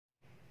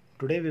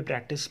Today we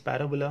practice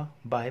parabola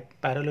by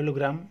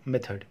parallelogram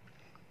method.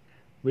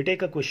 We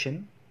take a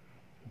question,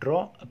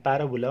 draw a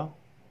parabola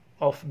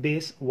of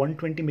base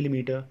 120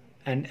 mm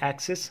and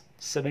axis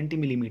 70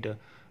 mm.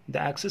 The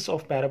axis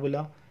of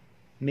parabola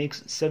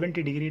makes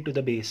 70 degree to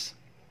the base.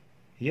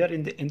 Here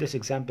in this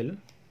example,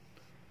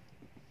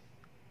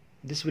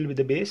 this will be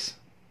the base,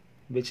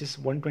 which is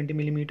 120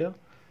 mm,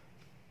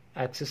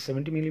 axis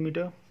 70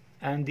 mm,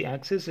 and the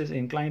axis is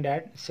inclined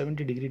at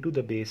 70 degree to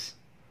the base.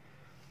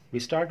 We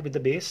start with the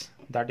base,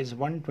 that is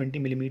 120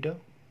 mm.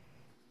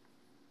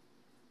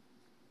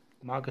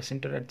 Mark a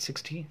center at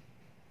 60.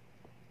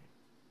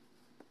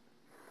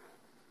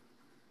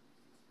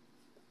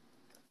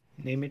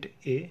 Name it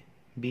A,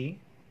 B,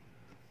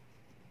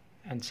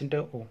 and center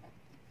O.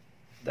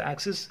 The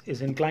axis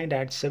is inclined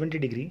at 70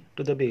 degree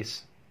to the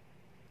base.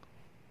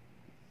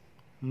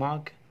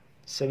 Mark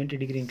 70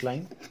 degree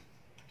incline.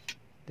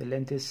 The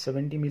length is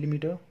 70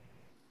 mm.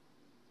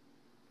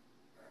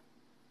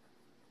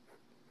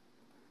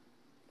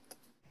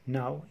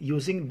 Now,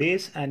 using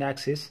base and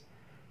axis,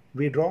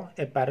 we draw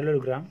a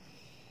parallelogram.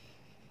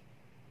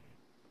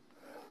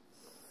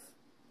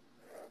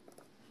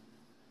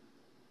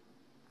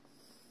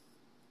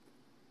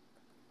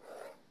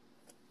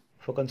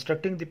 For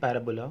constructing the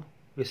parabola,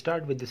 we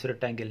start with this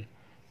rectangle.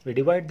 We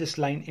divide this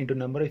line into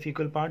number of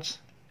equal parts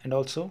and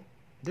also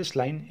this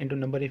line into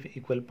number of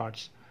equal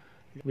parts.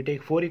 We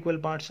take 4 equal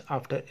parts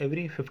after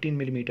every 15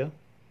 mm.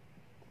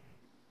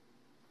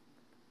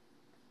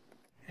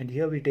 And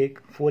here we take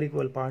 4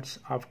 equal parts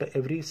after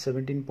every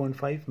 17.5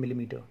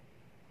 mm.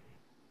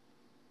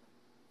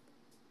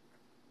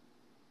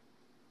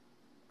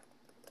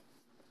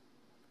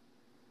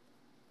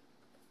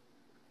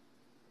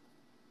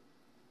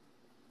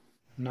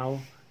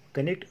 Now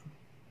connect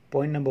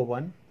point number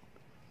 1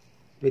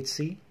 with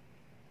C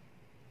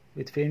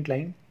with faint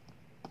line,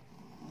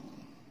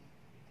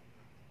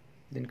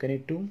 then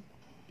connect 2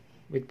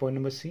 with point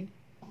number C,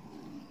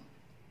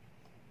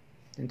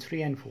 then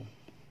 3 and 4.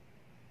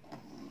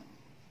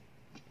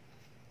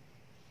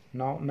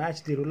 Now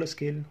match the ruler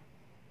scale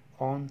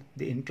on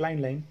the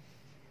inclined line,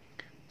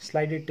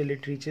 slide it till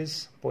it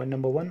reaches point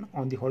number 1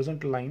 on the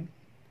horizontal line,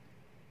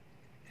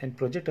 and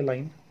project a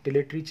line till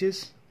it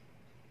reaches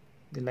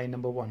the line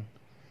number 1.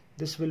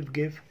 This will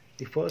give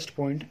the first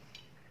point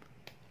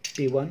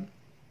P1.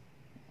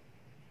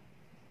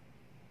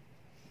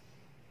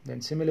 Then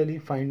similarly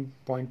find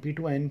point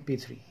P2 and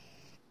P3.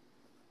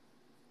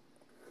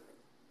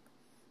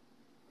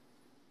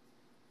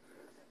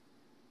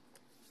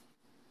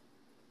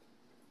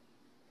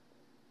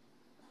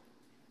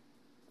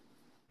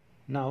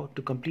 Now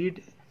to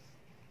complete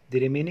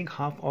the remaining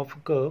half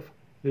of curve,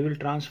 we will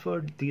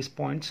transfer these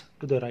points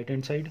to the right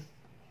hand side.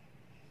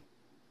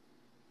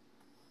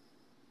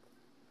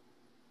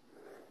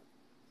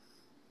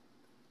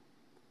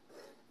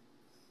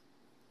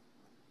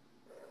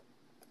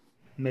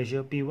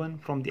 Measure P1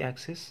 from the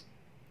axis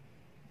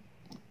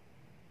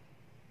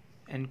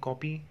and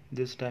copy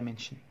this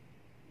dimension.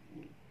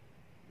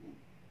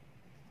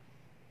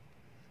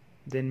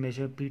 Then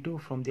measure P2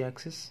 from the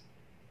axis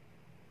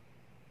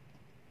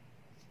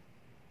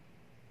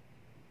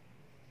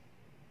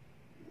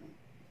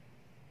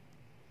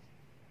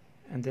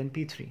and then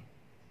P3.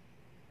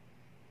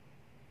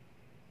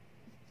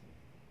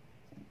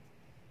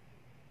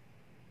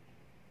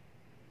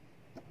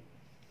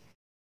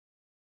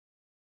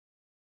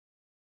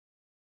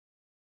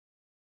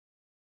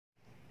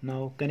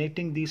 Now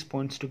connecting these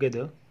points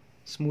together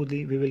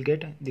smoothly, we will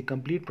get the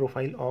complete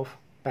profile of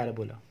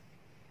parabola.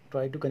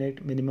 Try to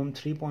connect minimum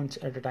 3 points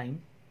at a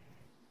time.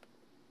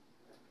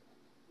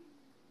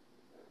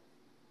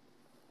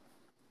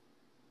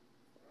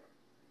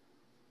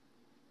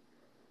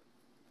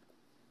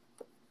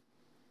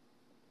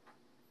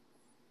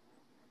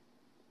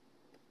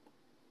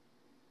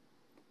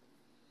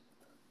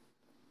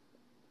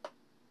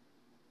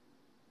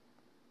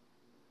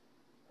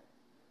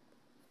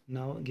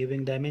 Now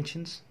giving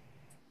dimensions.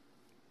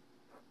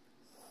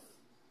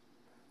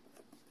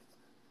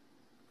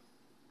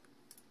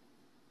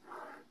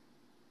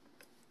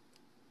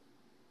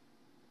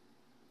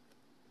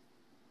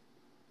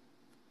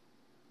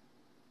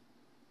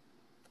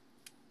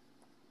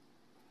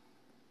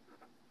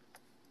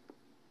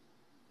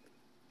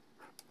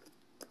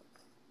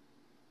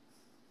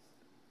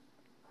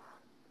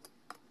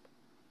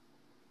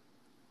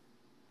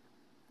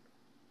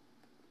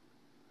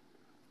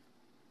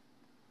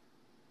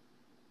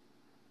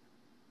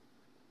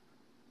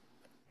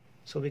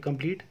 So we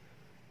complete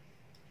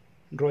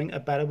drawing a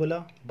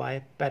parabola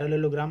by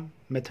parallelogram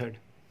method.